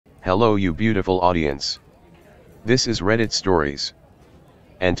Hello you beautiful audience. This is Reddit Stories.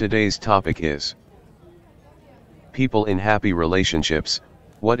 And today's topic is people in happy relationships.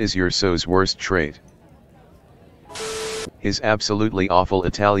 What is your so's worst trait? His absolutely awful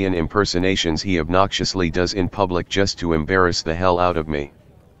Italian impersonations he obnoxiously does in public just to embarrass the hell out of me.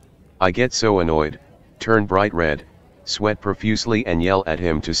 I get so annoyed, turn bright red, sweat profusely and yell at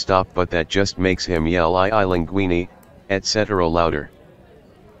him to stop, but that just makes him yell I linguini, etc. louder.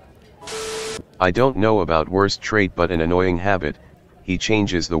 I don't know about worst trait, but an annoying habit. He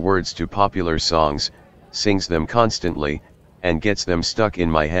changes the words to popular songs, sings them constantly, and gets them stuck in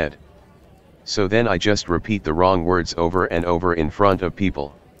my head. So then I just repeat the wrong words over and over in front of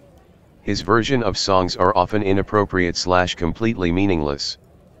people. His version of songs are often inappropriate / completely meaningless.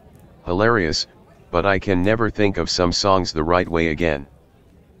 Hilarious, but I can never think of some songs the right way again.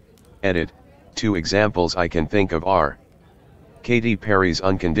 Edit. 2 examples I can think of are Katy Perry's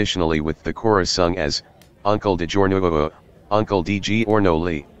Unconditionally with the chorus sung as Uncle di Giorno, Uncle di Giorno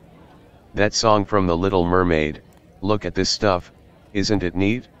Lee. That song from The Little Mermaid, look at this stuff, isn't it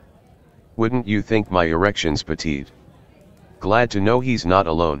neat? Wouldn't you think my erection's petite? Glad to know he's not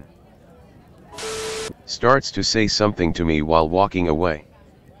alone. Starts to say something to me while walking away.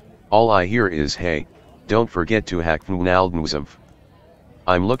 All I hear is hey, don't forget to hack Fnaldnuzov.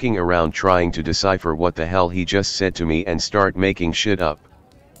 I'm looking around trying to decipher what the hell he just said to me and start making shit up.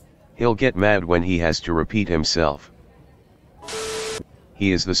 He'll get mad when he has to repeat himself.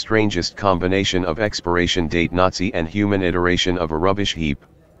 He is the strangest combination of expiration date Nazi and human iteration of a rubbish heap.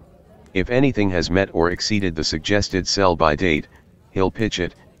 If anything has met or exceeded the suggested sell-by date, he'll pitch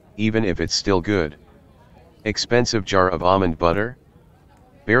it, even if it's still good. Expensive jar of almond butter?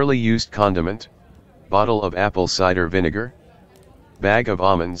 Barely used condiment? Bottle of apple cider vinegar? Bag of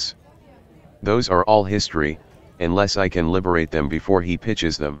almonds? Those are all history, unless I can liberate them before he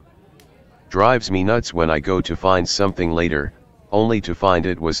pitches them. Drives me nuts when I go to find something later, only to find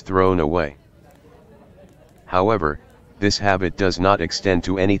it was thrown away. However, this habit does not extend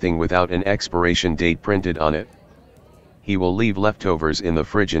to anything without an expiration date printed on it. He will leave leftovers in the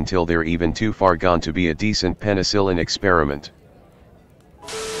fridge until they're even too far gone to be a decent penicillin experiment.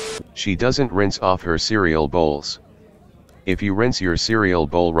 She doesn't rinse off her cereal bowls. If you rinse your cereal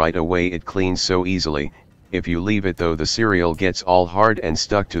bowl right away, it cleans so easily. If you leave it though, the cereal gets all hard and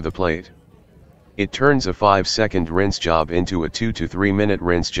stuck to the plate. It turns a 5-second rinse job into a 2 to 3 minute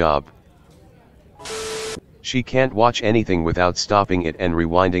rinse job. She can't watch anything without stopping it and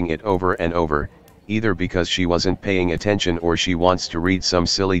rewinding it over and over, either because she wasn't paying attention or she wants to read some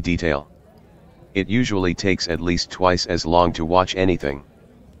silly detail. It usually takes at least twice as long to watch anything.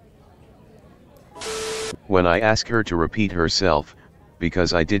 When I ask her to repeat herself,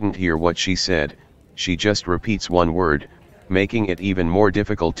 because I didn't hear what she said, she just repeats one word, making it even more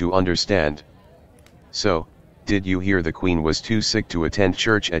difficult to understand. So, did you hear the Queen was too sick to attend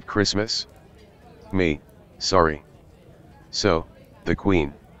church at Christmas? Me, sorry. So, the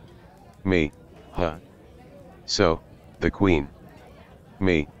Queen. Me, huh? So, the Queen.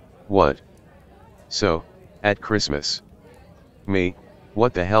 Me, what? So, at Christmas. Me,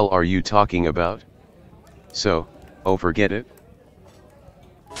 what the hell are you talking about? So, oh forget it.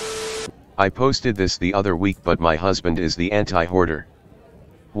 I posted this the other week, but my husband is the anti-hoarder.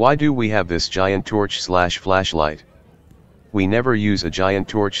 Why do we have this giant torch / flashlight? We never use a giant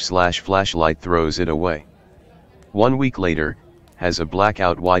torch / flashlight, throws it away. 1 week later, has a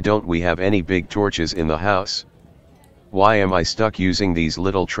blackout. Why don't we have any big torches in the house? Why am I stuck using these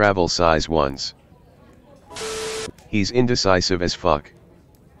little travel size ones? He's indecisive as fuck.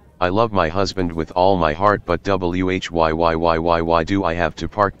 I love my husband with all my heart, but why do I have to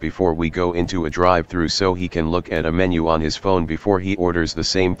park before we go into a drive-through so he can look at a menu on his phone before he orders the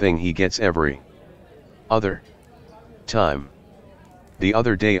same thing he gets every other time? The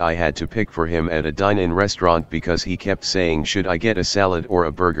other day I had to pick for him at a dine-in restaurant because he kept saying, should I get a salad or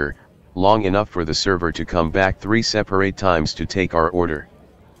a burger, long enough for the server to come back 3 separate times to take our order.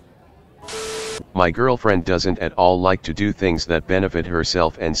 My girlfriend doesn't at all like to do things that benefit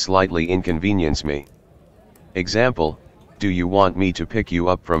herself and slightly inconvenience me. Example, do you want me to pick you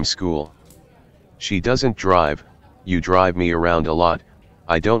up from school? She doesn't drive, you drive me around a lot,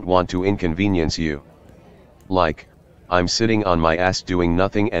 I don't want to inconvenience you. Like, I'm sitting on my ass doing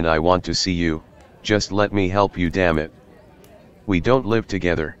nothing and I want to see you, just let me help you, damn it. We don't live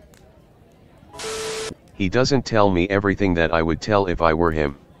together. He doesn't tell me everything that I would tell if I were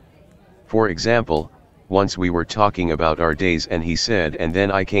him. For example, once we were talking about our days and he said, and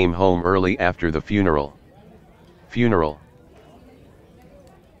then I came home early after the funeral. Funeral.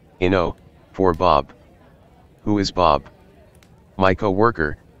 For Bob. Who is Bob? My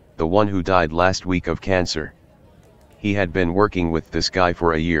co-worker, the one who died last week of cancer. He had been working with this guy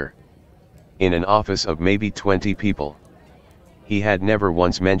for a year. In an office of maybe 20 people. He had never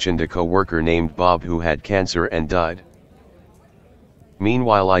once mentioned a co-worker named Bob who had cancer and died.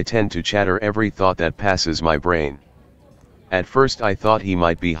 Meanwhile, I tend to chatter every thought that passes my brain. At first I thought he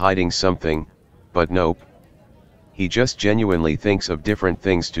might be hiding something, but nope. He just genuinely thinks of different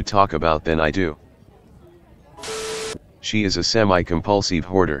things to talk about than I do. She is a semi-compulsive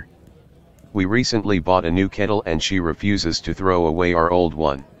hoarder. We recently bought a new kettle and she refuses to throw away our old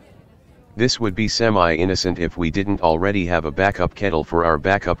one. This would be semi-innocent if we didn't already have a backup kettle for our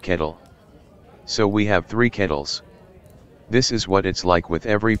backup kettle. So we have 3 kettles. This is what it's like with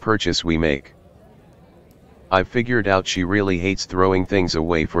every purchase we make. I've figured out she really hates throwing things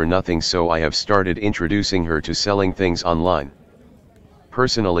away for nothing, so I have started introducing her to selling things online.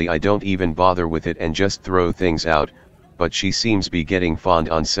 Personally, I don't even bother with it and just throw things out, but she seems be getting fond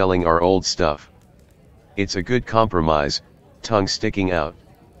on selling our old stuff. It's a good compromise, tongue sticking out.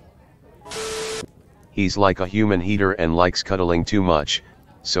 He's like a human heater and likes cuddling too much,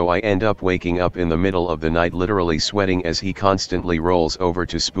 so I end up waking up in the middle of the night literally sweating as he constantly rolls over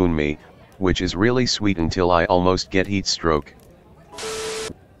to spoon me, which is really sweet until I almost get heat stroke.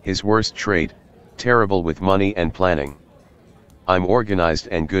 His worst trait, terrible with money and planning. I'm organized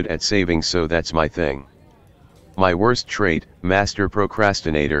and good at saving, so that's my thing. My worst trait, master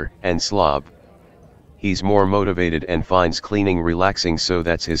procrastinator and slob. He's more motivated and finds cleaning relaxing, so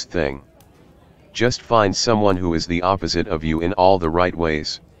that's his thing. Just find someone who is the opposite of you in all the right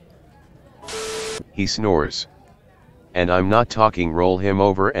ways. He snores. And I'm not talking roll him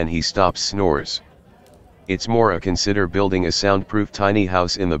over and he stops snores. It's more a consider building a soundproof tiny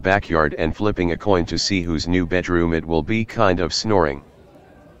house in the backyard and flipping a coin to see whose new bedroom it will be kind of snoring.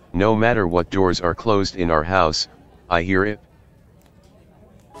 No matter what doors are closed in our house, I hear it.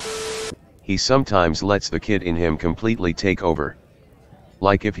 He sometimes lets the kid in him completely take over.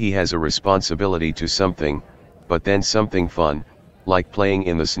 Like if he has a responsibility to something, but then something fun, like playing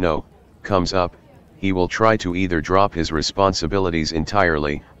in the snow, comes up, he will try to either drop his responsibilities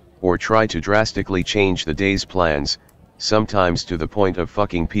entirely, or try to drastically change the day's plans, sometimes to the point of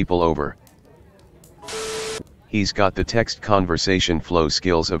fucking people over. He's got the text conversation flow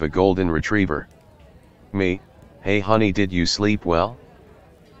skills of a golden retriever. Me, hey honey, did you sleep well?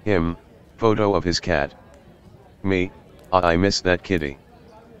 Him, photo of his cat. Me, I miss that kitty.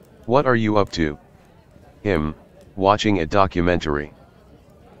 What are you up to? Him, watching a documentary.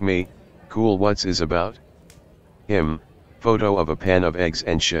 Me, cool, what's is about? Him, photo of a pan of eggs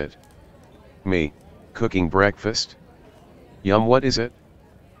and shit. Me, cooking breakfast? Yum, what is it?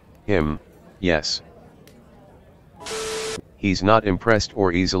 Him, yes. He's not impressed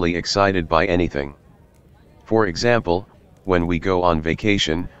or easily excited by anything. For example, when we go on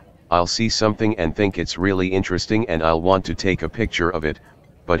vacation, I'll see something and think it's really interesting and I'll want to take a picture of it,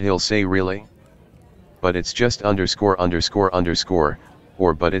 but he'll say really? But it's just underscore underscore underscore,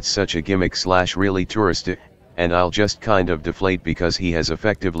 or but it's such a gimmick / really touristic, and I'll just kind of deflate because he has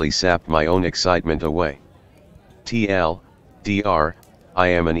effectively sapped my own excitement away. TLDR, I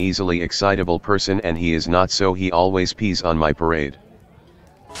am an easily excitable person and he is not, so he always pees on my parade.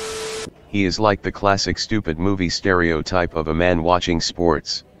 He is like the classic stupid movie stereotype of a man watching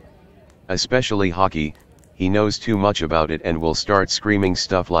sports. Especially hockey, he knows too much about it and will start screaming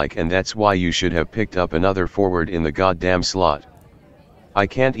stuff like, and that's why you should have picked up another forward in the goddamn slot. I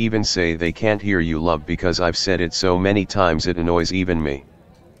can't even say they can't hear you, love, because I've said it so many times it annoys even me.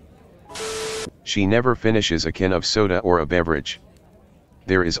 She never finishes a can of soda or a beverage.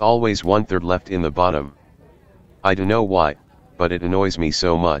 There is always 1/3 left in the bottom. I don't know why, but it annoys me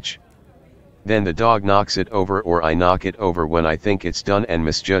so much. Then the dog knocks it over or I knock it over when I think it's done and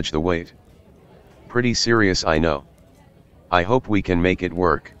misjudge the weight. Pretty serious, I know. I hope we can make it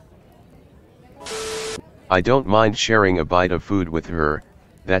work. I don't mind sharing a bite of food with her,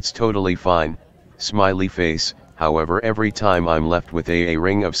 that's totally fine, smiley face. However, every time I'm left with a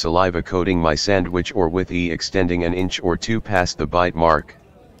ring of saliva coating my sandwich, or with E extending an inch or two past the bite mark.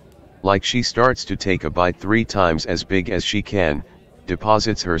 Like she starts to take a bite 3 times as big as she can,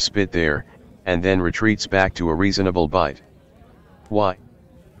 deposits her spit there, and then retreats back to a reasonable bite. Why?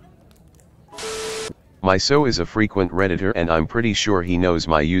 My so is a frequent Redditor and I'm pretty sure he knows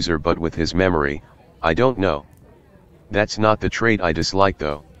my user, but with his memory, I don't know. That's not the trait I dislike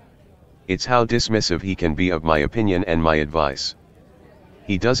though. It's how dismissive he can be of my opinion and my advice.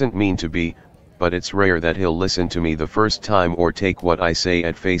 He doesn't mean to be, but it's rare that he'll listen to me the first time or take what I say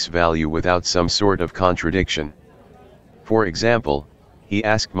at face value without some sort of contradiction. For example, he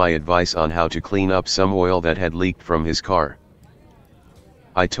asked my advice on how to clean up some oil that had leaked from his car.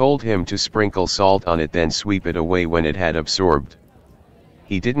 I told him to sprinkle salt on it, then sweep it away when it had absorbed.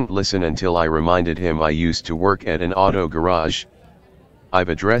 He didn't listen until I reminded him I used to work at an auto garage. I've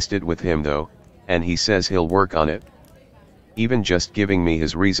addressed it with him though, and he says he'll work on it. Even just giving me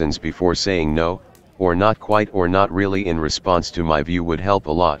his reasons before saying no, or not quite or not really in response to my view would help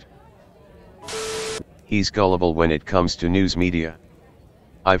a lot. He's gullible when it comes to news media.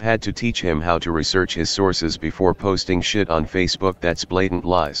 I've had to teach him how to research his sources before posting shit on Facebook that's blatant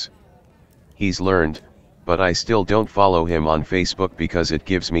lies. He's learned, but I still don't follow him on Facebook because it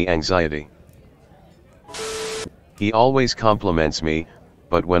gives me anxiety. He always compliments me,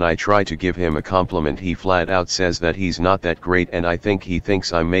 but when I try to give him a compliment he flat out says that he's not that great, and I think he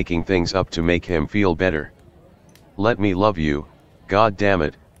thinks I'm making things up to make him feel better. Let me love you, God damn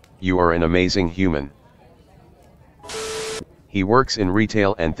it, you are an amazing human. He works in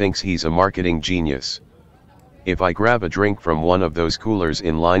retail and thinks he's a marketing genius. If I grab a drink from one of those coolers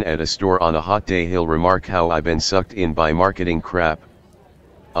in line at a store on a hot day, he'll remark how I've been sucked in by marketing crap.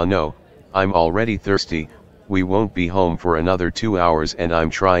 Oh no, I'm already thirsty, we won't be home for another 2 hours and I'm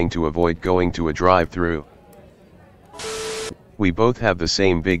trying to avoid going to a drive-thru. We both have the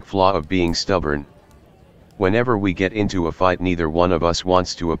same big flaw of being stubborn. Whenever we get into a fight, neither one of us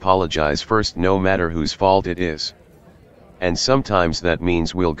wants to apologize first, no matter whose fault it is. And sometimes that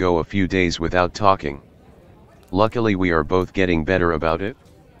means we'll go a few days without talking. Luckily we are both getting better about it.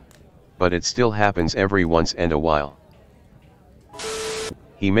 But it still happens every once in a while.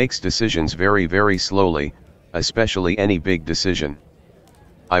 He makes decisions very slowly, especially any big decision.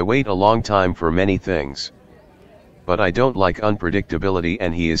 I wait a long time for many things. But I don't like unpredictability,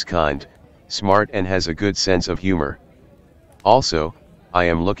 and he is kind, smart and has a good sense of humor. Also, I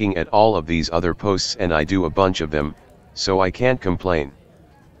am looking at all of these other posts and I do a bunch of them, so I can't complain.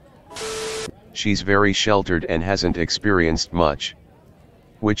 She's very sheltered and hasn't experienced much.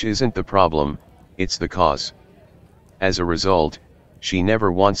 Which isn't the problem, it's the cause. As a result, she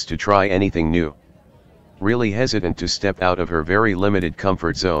never wants to try anything new. Really hesitant to step out of her very limited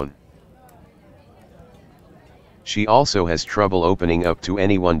comfort zone. She also has trouble opening up to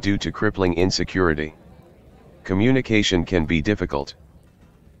anyone due to crippling insecurity. Communication can be difficult.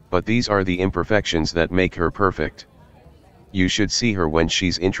 But these are the imperfections that make her perfect. You should see her when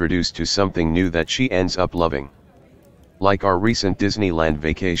she's introduced to something new that she ends up loving. Like our recent Disneyland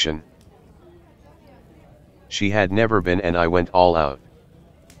vacation. She had never been and I went all out.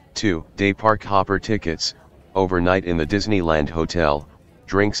 2-day park hopper tickets, overnight in the Disneyland hotel,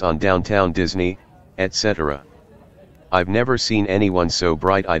 drinks on downtown Disney, etc. I've never seen anyone so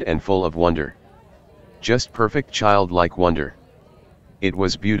bright-eyed and full of wonder. Just perfect childlike wonder. It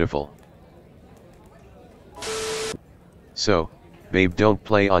was beautiful. So, babe, don't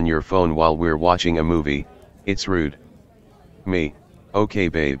play on your phone while we're watching a movie, it's rude. Me, okay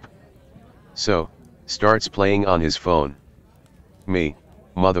babe. So, starts playing on his phone. Me,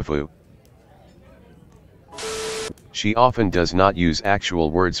 motherfoo. She often does not use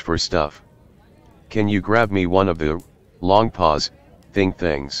actual words for stuff. Can you grab me one of the, long pause,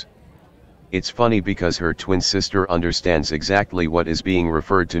 things? It's funny because her twin sister understands exactly what is being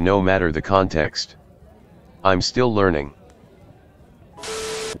referred to no matter the context. I'm still learning.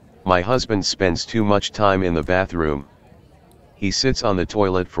 My husband spends too much time in the bathroom. He sits on the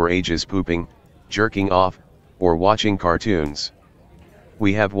toilet for ages pooping, jerking off, or watching cartoons.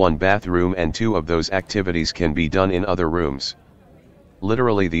 We have one bathroom and 2 of those activities can be done in other rooms.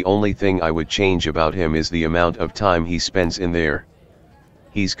 Literally the only thing I would change about him is the amount of time he spends in there.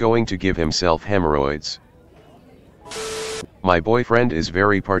 He's going to give himself hemorrhoids. My boyfriend is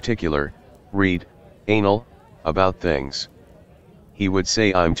very particular, anal, about things. He would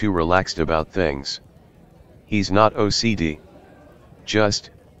say I'm too relaxed about things. He's not OCD.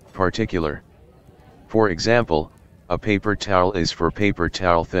 Just, particular. For example, a paper towel is for paper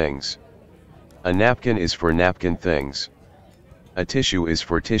towel things. A napkin is for napkin things. A tissue is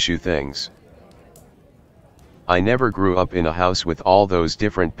for tissue things. I never grew up in a house with all those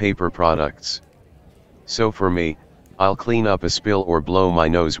different paper products. So for me, I'll clean up a spill or blow my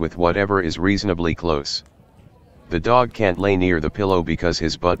nose with whatever is reasonably close. The dog can't lay near the pillow because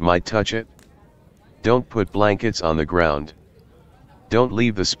his butt might touch it. Don't put blankets on the ground. Don't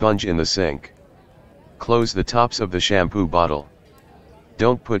leave the sponge in the sink. Close the tops of the shampoo bottle.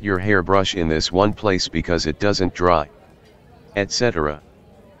 Don't put your hairbrush in this one place because it doesn't dry. Etc.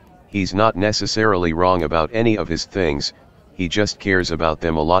 He's not necessarily wrong about any of his things, he just cares about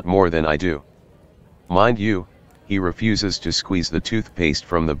them a lot more than I do. Mind you, he refuses to squeeze the toothpaste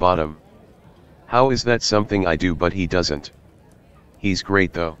from the bottom. How is that something I do but he doesn't? He's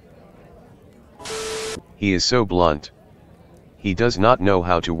great though. He is so blunt. He does not know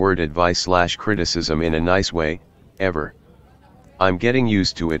how to word advice/criticism in a nice way, ever. I'm getting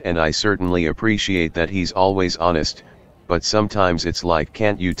used to it and I certainly appreciate that he's always honest, but sometimes it's like,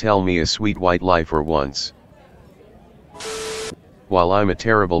 can't you tell me a sweet white lie for once? While I'm a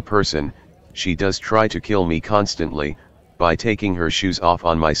terrible person, she does try to kill me constantly, by taking her shoes off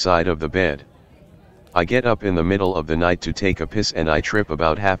on my side of the bed. I get up in the middle of the night to take a piss and I trip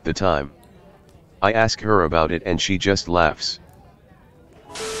about half the time. I ask her about it and she just laughs.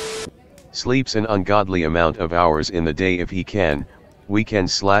 Sleeps an ungodly amount of hours in the day if he can,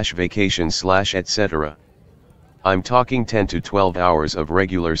 weekend/vacation/etc. I'm talking 10 to 12 hours of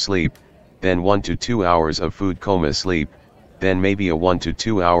regular sleep, then 1 to 2 hours of food coma sleep, then maybe a 1 to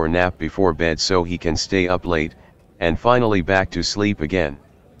 2 hour nap before bed so he can stay up late, and finally back to sleep again.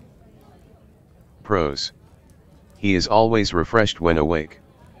 Pros. He is always refreshed when awake.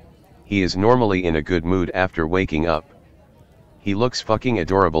 He is normally in a good mood after waking up. He looks fucking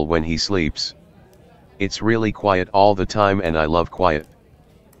adorable when he sleeps. It's really quiet all the time and I love quiet.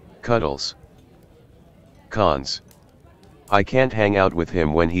 Cuddles. Cons. I can't hang out with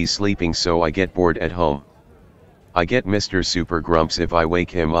him when he's sleeping so I get bored at home. I get Mr. Super Grumps if I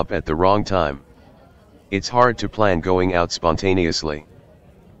wake him up at the wrong time. It's hard to plan going out spontaneously.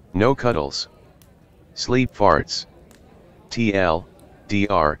 No cuddles. Sleep farts.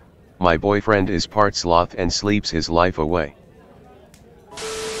 TLDR, my boyfriend is part sloth and sleeps his life away.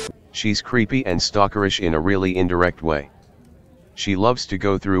 She's creepy and stalkerish in a really indirect way. She loves to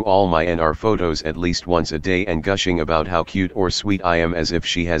go through all my and our photos at least once a day and gushing about how cute or sweet I am as if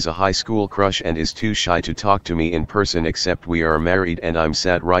she has a high school crush and is too shy to talk to me in person except we are married and I'm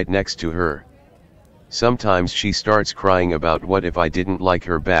sat right next to her. Sometimes she starts crying about what if I didn't like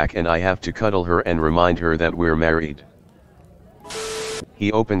her back and I have to cuddle her and remind her that we're married.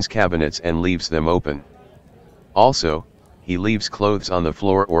 He opens cabinets and leaves them open. Also, he leaves clothes on the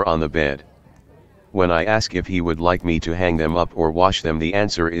floor or on the bed. When I ask if he would like me to hang them up or wash them, the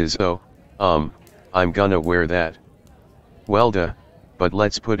answer is oh, I'm gonna wear that. Well duh, but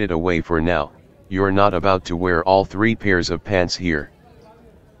let's put it away for now, you're not about to wear all 3 pairs of pants here.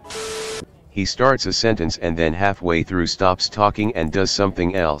 He starts a sentence and then halfway through stops talking and does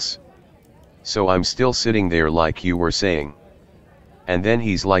something else. So I'm still sitting there like you were saying. And then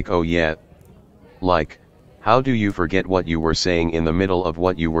he's like, oh yeah. Like, how do you forget what you were saying in the middle of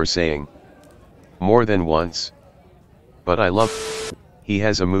what you were saying? More than once. But I love. He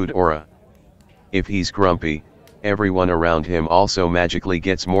has a mood aura. If he's grumpy, everyone around him also magically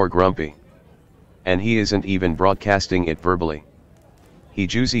gets more grumpy. And he isn't even broadcasting it verbally. He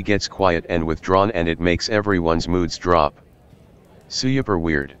juicy gets quiet and withdrawn and it makes everyone's moods drop. Super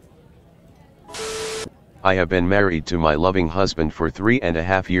weird. I have been married to my loving husband for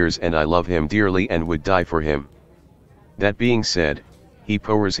 3.5 years and I love him dearly and would die for him. That being said, he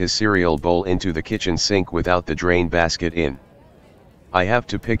pours his cereal bowl into the kitchen sink without the drain basket in. I have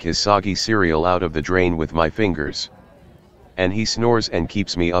to pick his soggy cereal out of the drain with my fingers. And he snores and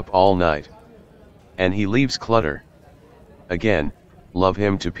keeps me up all night. And he leaves clutter. Again, love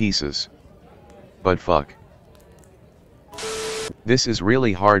him to pieces. But fuck. This is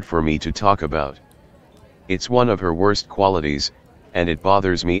really hard for me to talk about. It's one of her worst qualities, and it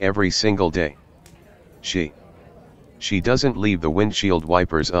bothers me every single day. She doesn't leave the windshield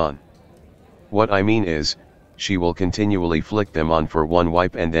wipers on. What I mean is, she will continually flick them on for one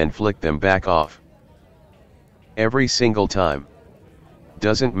wipe and then flick them back off. Every single time.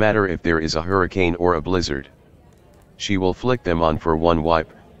 Doesn't matter if there is a hurricane or a blizzard. She will flick them on for one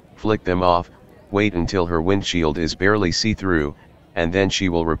wipe, flick them off, wait until her windshield is barely see-through, and then she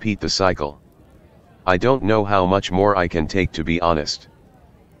will repeat the cycle. I don't know how much more I can take, to be honest.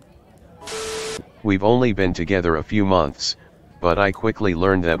 We've only been together a few months, but I quickly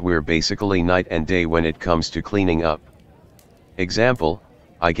learned that we're basically night and day when it comes to cleaning up. Example,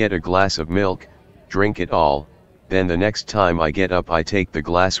 I get a glass of milk, drink it all, then the next time I get up I take the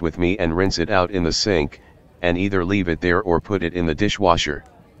glass with me and rinse it out in the sink, and either leave it there or put it in the dishwasher.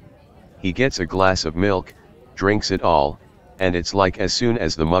 He gets a glass of milk, drinks it all, and it's like as soon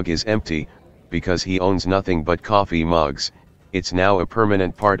as the mug is empty, because he owns nothing but coffee mugs, it's now a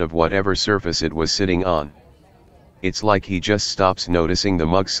permanent part of whatever surface it was sitting on. It's like he just stops noticing the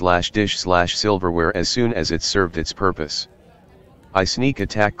mug/dish/silverware as soon as it's served its purpose. I sneak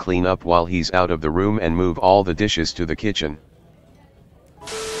attack clean up while he's out of the room and move all the dishes to the kitchen.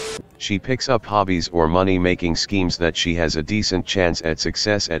 She picks up hobbies or money-making schemes that she has a decent chance at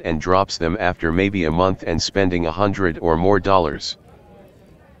success at and drops them after maybe a month and spending $100 or more.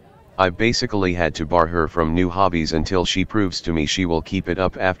 I've basically had to bar her from new hobbies until she proves to me she will keep it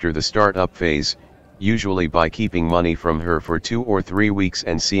up after the start-up phase, usually by keeping money from her for 2 or 3 weeks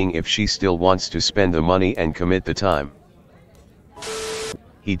and seeing if she still wants to spend the money and commit the time.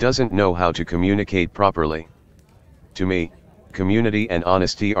 He doesn't know how to communicate properly. To me, community and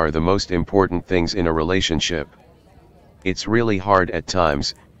honesty are the most important things in a relationship. It's really hard at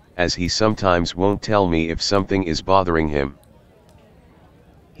times, as he sometimes won't tell me if something is bothering him.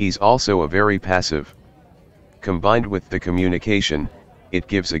 He's also a very passive. Combined with the communication, it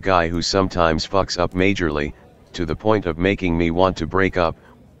gives a guy who sometimes fucks up majorly, to the point of making me want to break up,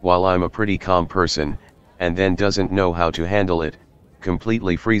 while I'm a pretty calm person, and then doesn't know how to handle it,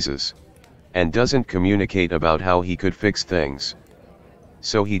 completely freezes, and doesn't communicate about how he could fix things.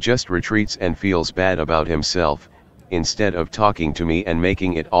 So he just retreats and feels bad about himself, instead of talking to me and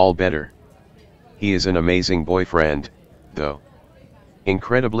making it all better. He is an amazing boyfriend, though.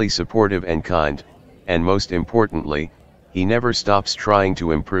 Incredibly supportive and kind, and most importantly, he never stops trying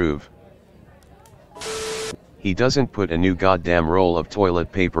to improve. He doesn't put a new goddamn roll of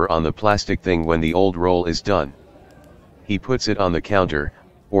toilet paper on the plastic thing when the old roll is done. He puts it on the counter,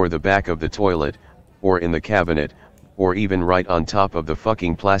 or the back of the toilet, or in the cabinet, or even right on top of the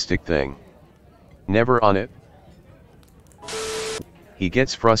fucking plastic thing. Never on it. He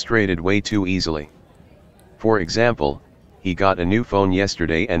gets frustrated way too easily. For example, he got a new phone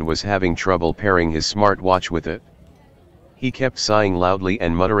yesterday and was having trouble pairing his smartwatch with it. He kept sighing loudly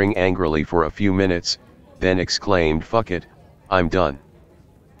and muttering angrily for a few minutes, then exclaimed, "Fuck it, I'm done,"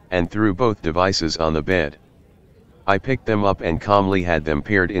 and threw both devices on the bed. I picked them up and calmly had them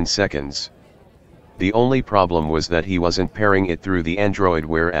paired in seconds. The only problem was that he wasn't pairing it through the Android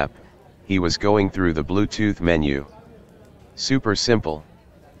Wear app, he was going through the Bluetooth menu. Super simple.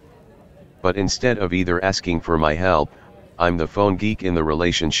 But instead of either asking for my help, I'm the phone geek in the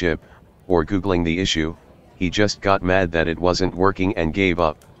relationship, or Googling the issue, he just got mad that it wasn't working and gave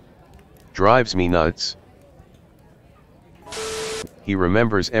up. Drives me nuts. He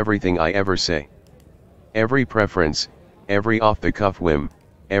remembers everything I ever say. Every preference, every off-the-cuff whim,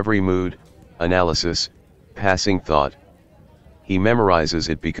 every mood, analysis, passing thought. He memorizes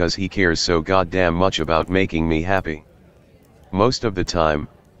it because he cares so goddamn much about making me happy. Most of the time,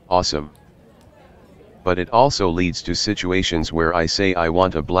 awesome. But it also leads to situations where I say I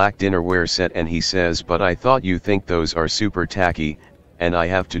want a black dinnerware set and he says, "But I thought you think those are super tacky," and I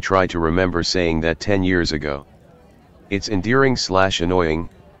have to try to remember saying that 10 years ago. It's endearing/annoying,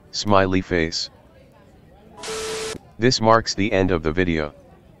 smiley face. This marks the end of the video.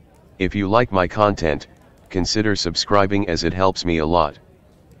 If you like my content, consider subscribing as it helps me a lot.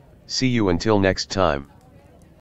 See you until next time.